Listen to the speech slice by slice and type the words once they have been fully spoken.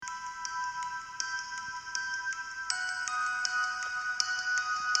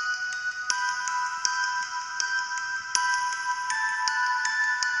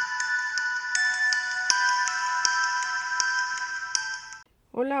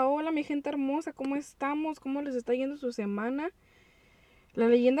Hola, hola mi gente hermosa, ¿cómo estamos? ¿Cómo les está yendo su semana? La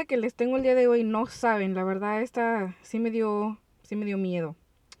leyenda que les tengo el día de hoy no saben, la verdad esta sí me dio miedo.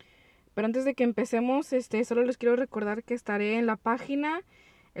 Pero antes de que empecemos, solo les quiero recordar que estaré en la página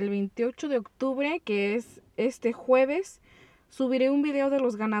el 28 de octubre, que es este jueves. Subiré un video de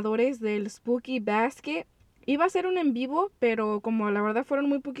los ganadores del Spooky Basket. Iba a ser un en vivo, pero como la verdad fueron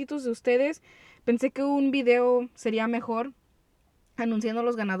muy poquitos de ustedes, pensé que un video sería mejor anunciando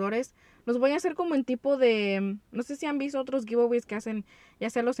los ganadores. Los voy a hacer como en tipo de, no sé si han visto otros giveaways que hacen,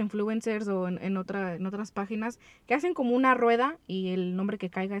 ya sea los influencers o en otras páginas, que hacen como una rueda y el nombre que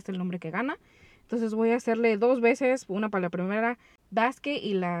caiga es el nombre que gana. Entonces voy a hacerle 2 veces, una para la primera basket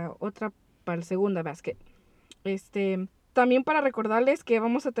y la otra para la segunda basket. También para recordarles que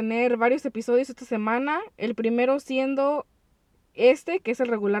vamos a tener varios episodios esta semana. El primero siendo que es el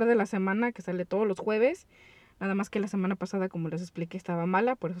regular de la semana, que sale todos los jueves. Nada más que la semana pasada, como les expliqué, estaba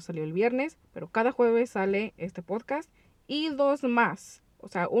mala, por eso salió el viernes. Pero cada jueves sale este podcast. Y 2 más. O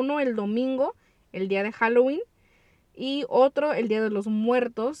sea, uno el domingo, el día de Halloween. Y otro el día de los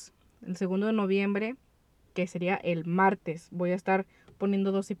muertos, el 2 de noviembre, que sería el martes. Voy a estar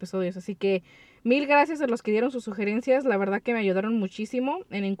poniendo 2 episodios. Así que mil gracias a los que dieron sus sugerencias. La verdad que me ayudaron muchísimo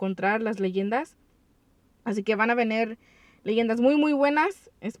en encontrar las leyendas. Así que van a venir leyendas muy muy buenas.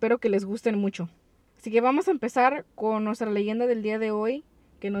 Espero que les gusten mucho. Así que vamos a empezar con nuestra leyenda del día de hoy,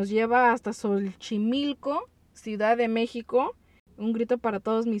 que nos lleva hasta Xochimilco, Ciudad de México. Un grito para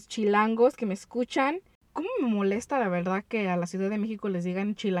todos mis chilangos que me escuchan. ¿Cómo me molesta la verdad que a la Ciudad de México les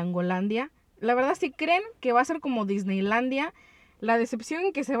digan Chilangolandia? La verdad, si creen que va a ser como Disneylandia, la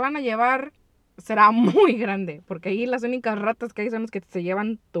decepción que se van a llevar será muy grande, porque ahí las únicas ratas que hay son los que se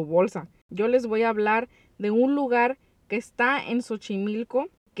llevan tu bolsa. Yo les voy a hablar de un lugar que está en Xochimilco,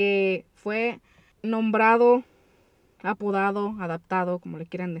 que fue nombrado, apodado, adaptado, como le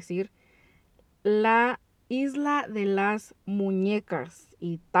quieran decir, la Isla de las Muñecas.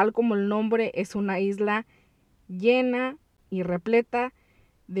 Y tal como el nombre, es una isla llena y repleta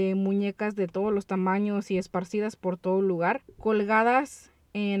de muñecas de todos los tamaños y esparcidas por todo el lugar, colgadas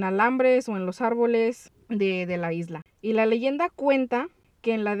en alambres o en los árboles de la isla. Y la leyenda cuenta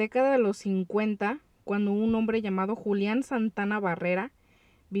que en la década de los 50, cuando un hombre llamado Julián Santana Barrera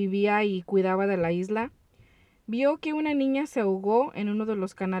vivía y cuidaba de la isla, vio que una niña se ahogó en uno de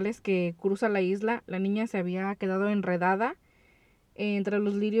los canales que cruza la isla. La niña se había quedado enredada entre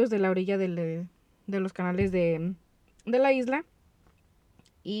los lirios de la orilla de los canales de la isla.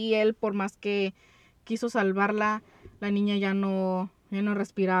 Y él, por más que quiso salvarla, la niña ya no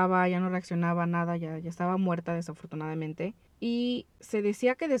respiraba, ya no reaccionaba a nada, ya estaba muerta desafortunadamente. Y se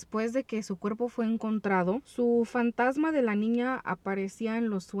decía que después de que su cuerpo fue encontrado, su fantasma de la niña aparecía en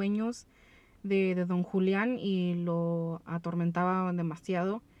los sueños de don Julián y lo atormentaba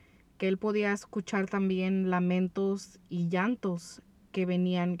demasiado, que él podía escuchar también lamentos y llantos que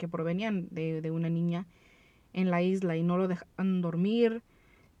provenían de una niña en la isla y no lo dejaban dormir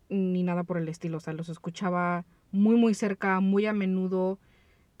ni nada por el estilo. O sea, los escuchaba muy muy cerca, muy a menudo,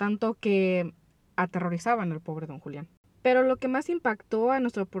 tanto que aterrorizaban al pobre don Julián. Pero lo que más impactó a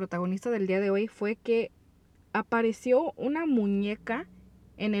nuestro protagonista del día de hoy fue que apareció una muñeca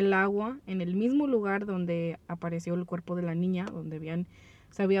en el agua, en el mismo lugar donde apareció el cuerpo de la niña, donde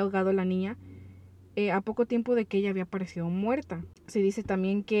se había ahogado la niña, a poco tiempo de que ella había aparecido muerta. Se dice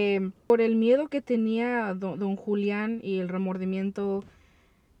también que por el miedo que tenía don Julián y el remordimiento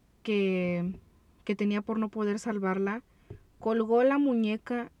que tenía por no poder salvarla, colgó la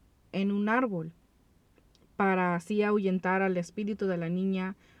muñeca en un árbol para así ahuyentar al espíritu de la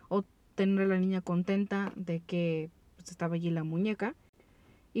niña o tener a la niña contenta de que pues, estaba allí la muñeca.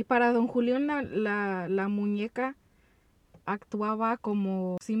 Y para don Julián la muñeca actuaba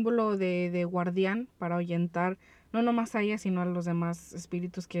como símbolo de guardián para ahuyentar no nomás a ella, sino a los demás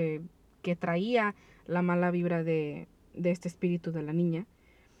espíritus que traía la mala vibra de este espíritu de la niña.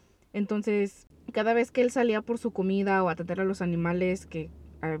 Entonces, cada vez que él salía por su comida o a atender a los animales que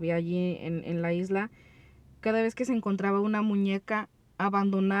había allí en la isla, cada vez que se encontraba una muñeca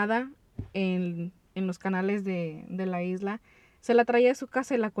abandonada en los canales de la isla, se la traía a su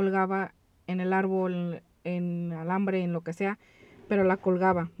casa y la colgaba en el árbol, en alambre, en lo que sea, pero la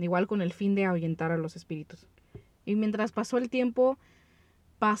colgaba, igual con el fin de ahuyentar a los espíritus. Y mientras pasó el tiempo,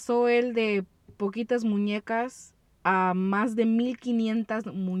 pasó él de poquitas muñecas a más de 1500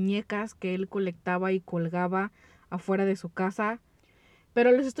 muñecas que él colectaba y colgaba afuera de su casa.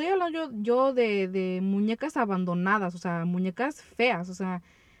 Pero les estoy hablando yo de muñecas abandonadas, o sea, muñecas feas, o sea,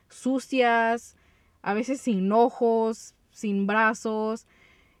 sucias, a veces sin ojos, sin brazos.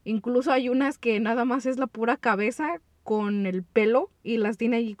 Incluso hay unas que nada más es la pura cabeza con el pelo y las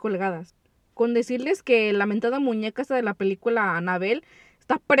tiene allí colgadas. Con decirles que la mentada muñeca esta de la película Annabelle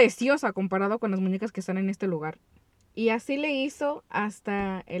está preciosa comparado con las muñecas que están en este lugar. Y así le hizo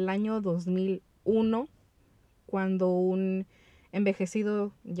hasta el año 2001, cuando un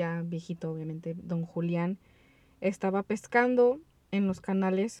envejecido, ya viejito obviamente, don Julián, estaba pescando en los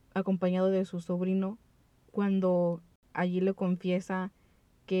canales acompañado de su sobrino, cuando allí le confiesa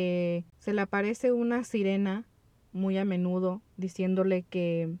que se le aparece una sirena muy a menudo diciéndole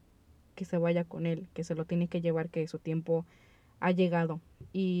que se vaya con él, que se lo tiene que llevar, que su tiempo ha llegado,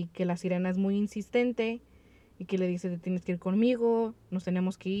 y que la sirena es muy insistente y que le dice: te tienes que ir conmigo, nos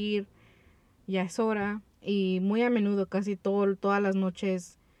tenemos que ir, ya es hora. Y muy a menudo, casi todas las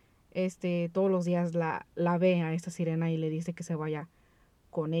noches, todos los días la ve a esta sirena y le dice que se vaya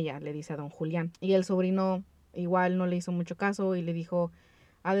con ella, le dice a don Julián. Y el sobrino igual no le hizo mucho caso y le dijo: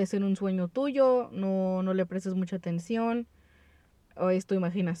 ha de ser un sueño tuyo, no le prestes mucha atención, o es tu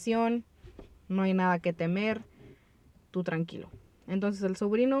imaginación, no hay nada que temer, tú tranquilo. Entonces el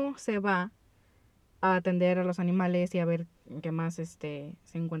sobrino se va a atender a los animales y a ver qué más se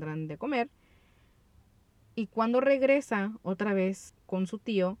encuentran de comer. Y cuando regresa otra vez con su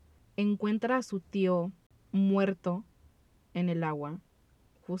tío, encuentra a su tío muerto en el agua,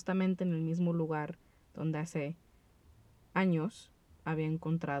 justamente en el mismo lugar donde hace años había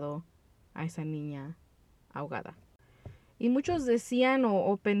encontrado a esa niña ahogada. Y muchos decían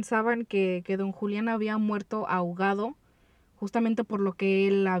o pensaban que don Julián había muerto ahogado, justamente por lo que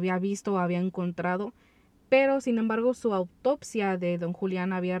él había visto o había encontrado. Pero sin embargo su autopsia de don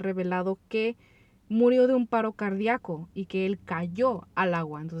Julián había revelado que murió de un paro cardíaco y que él cayó al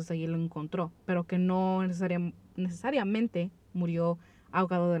agua, entonces ahí lo encontró, pero que no necesariamente murió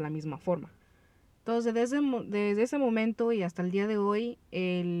ahogado de la misma forma. Entonces desde ese momento y hasta el día de hoy,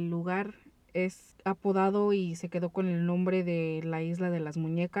 el lugar es apodado y se quedó con el nombre de la Isla de las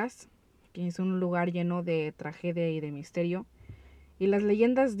Muñecas, que es un lugar lleno de tragedia y de misterio. Y las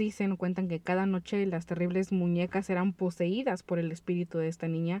leyendas cuentan que cada noche las terribles muñecas eran poseídas por el espíritu de esta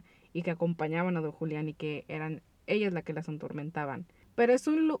niña y que acompañaban a don Julián y que eran ellas las que las atormentaban. Pero es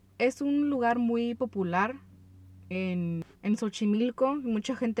un lugar muy popular en Xochimilco,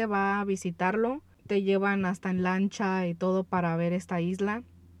 mucha gente va a visitarlo, te llevan hasta en lancha y todo para ver esta isla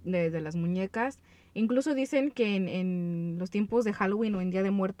de las muñecas. Incluso dicen que en los tiempos de Halloween o en Día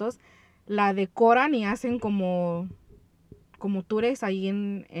de Muertos la decoran y hacen como tours ahí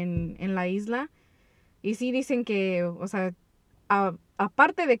en la isla. Y sí dicen que, o sea,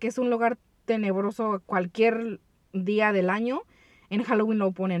 aparte de que es un lugar tenebroso cualquier día del año, en Halloween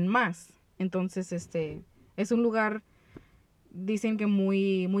lo ponen más. Entonces, es un lugar, dicen que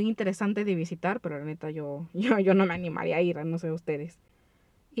muy, muy interesante de visitar, pero la neta yo no me animaría a ir, no sé ustedes.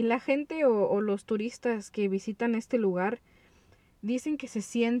 Y la gente o los turistas que visitan este lugar dicen que se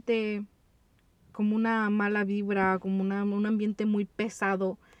siente como una mala vibra, como un ambiente muy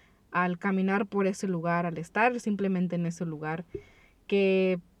pesado al caminar por ese lugar, al estar simplemente en ese lugar,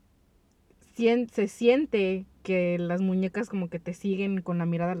 que se siente que las muñecas como que te siguen con la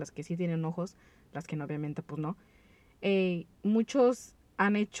mirada, las que sí tienen ojos, las que no, obviamente pues no. Muchos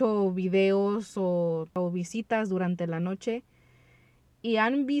han hecho videos o visitas durante la noche y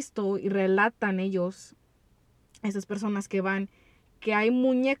han visto y relatan ellos, esas personas que van, que hay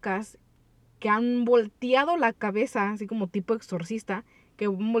muñecas que han volteado la cabeza, así como tipo exorcista, que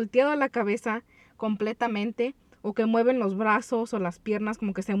han volteado la cabeza completamente, o que mueven los brazos o las piernas,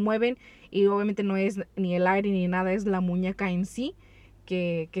 como que se mueven, y obviamente no es ni el aire ni nada, es la muñeca en sí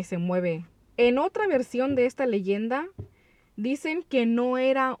que se mueve. En otra versión de esta leyenda, dicen que no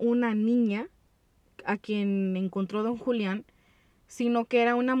era una niña a quien encontró don Julián, sino que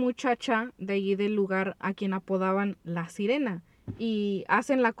era una muchacha de allí del lugar a quien apodaban la Sirena. Y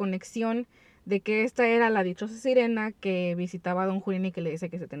hacen la conexión de que esta era la dichosa sirena que visitaba a don Julián y que le dice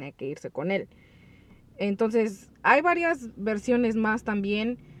que se tenía que irse con él. Entonces, hay varias versiones más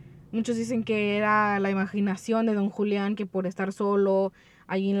también. Muchos dicen que era la imaginación de don Julián, que por estar solo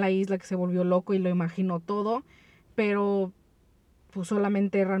ahí en la isla que se volvió loco y lo imaginó todo. Pero pues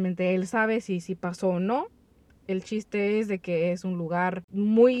solamente realmente él sabe si pasó o no. El chiste es de que es un lugar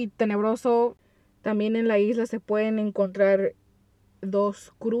muy tenebroso. También en la isla se pueden encontrar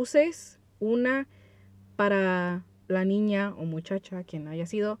dos cruces, una para la niña o muchacha, quien haya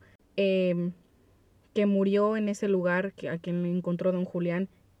sido, que murió en ese lugar a quien encontró don Julián,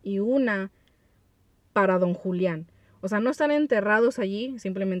 y una para don Julián. O sea, no están enterrados allí,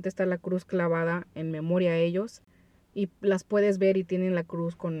 simplemente está la cruz clavada en memoria a ellos y las puedes ver y tienen la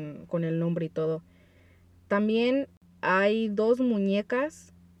cruz con el nombre y todo. También hay dos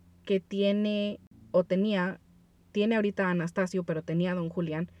muñecas que tiene o tenía tiene ahorita Anastasio, pero tenía a don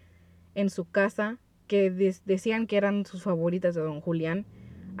Julián en su casa, que decían que eran sus favoritas de don Julián.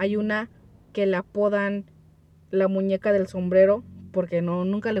 Hay una que la apodan la muñeca del sombrero, porque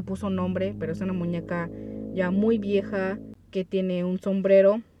nunca le puso nombre, pero es una muñeca ya muy vieja que tiene un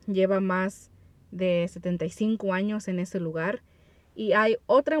sombrero, lleva más de 75 años en ese lugar. Y hay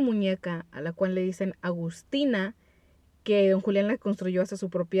otra muñeca a la cual le dicen Agustina, que don Julián la construyó hasta su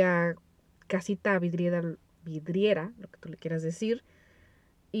propia casita vidriera, lo que tú le quieras decir.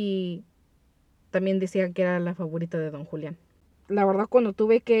 Y también decía que era la favorita de don Julián. La verdad, cuando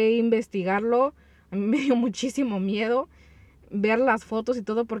tuve que investigarlo, a mí me dio muchísimo miedo ver las fotos y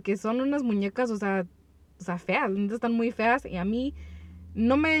todo, porque son unas muñecas, o sea feas, están muy feas, y a mí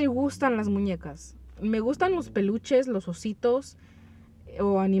no me gustan las muñecas. Me gustan los peluches, los ositos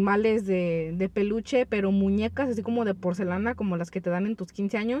o animales de peluche, pero muñecas así como de porcelana, como las que te dan en tus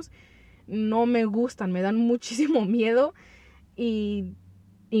 15 años, no me gustan, me dan muchísimo miedo. Y,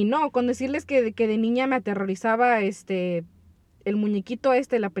 no, con decirles que de niña me aterrorizaba el muñequito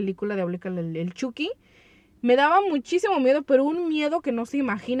la película de Oblica, el Chucky, me daba muchísimo miedo, pero un miedo que no se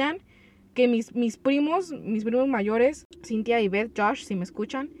imaginan, que mis primos mayores, Cintia y Beth, Josh, si me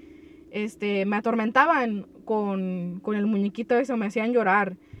escuchan, me atormentaban con el muñequito ese, me hacían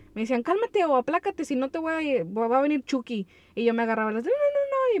llorar. Me decían, cálmate o aplácate, si no va a venir Chucky. Y yo me agarraba las, no, no,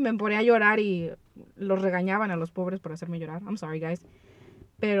 no, y me ponía a llorar y los regañaban a los pobres por hacerme llorar. I'm sorry, guys.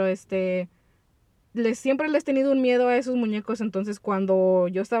 Pero siempre les he tenido un miedo a esos muñecos. Entonces cuando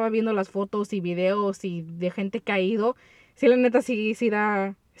yo estaba viendo las fotos y videos y de gente que ha ido, sí, la neta sí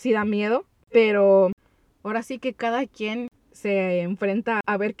da miedo. Pero ahora sí que cada quien se enfrenta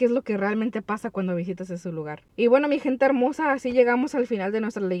a ver qué es lo que realmente pasa cuando visitas ese lugar. Y bueno, mi gente hermosa, así llegamos al final de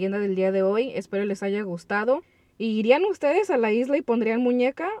nuestra leyenda del día de hoy. Espero les haya gustado. ¿Y irían ustedes a la isla y pondrían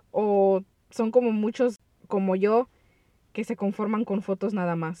muñeca? ¿O son como muchos como yo que se conforman con fotos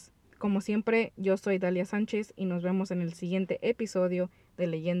nada más? Como siempre, yo soy Dalia Sánchez y nos vemos en el siguiente episodio de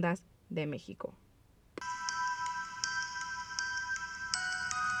Leyendas de México.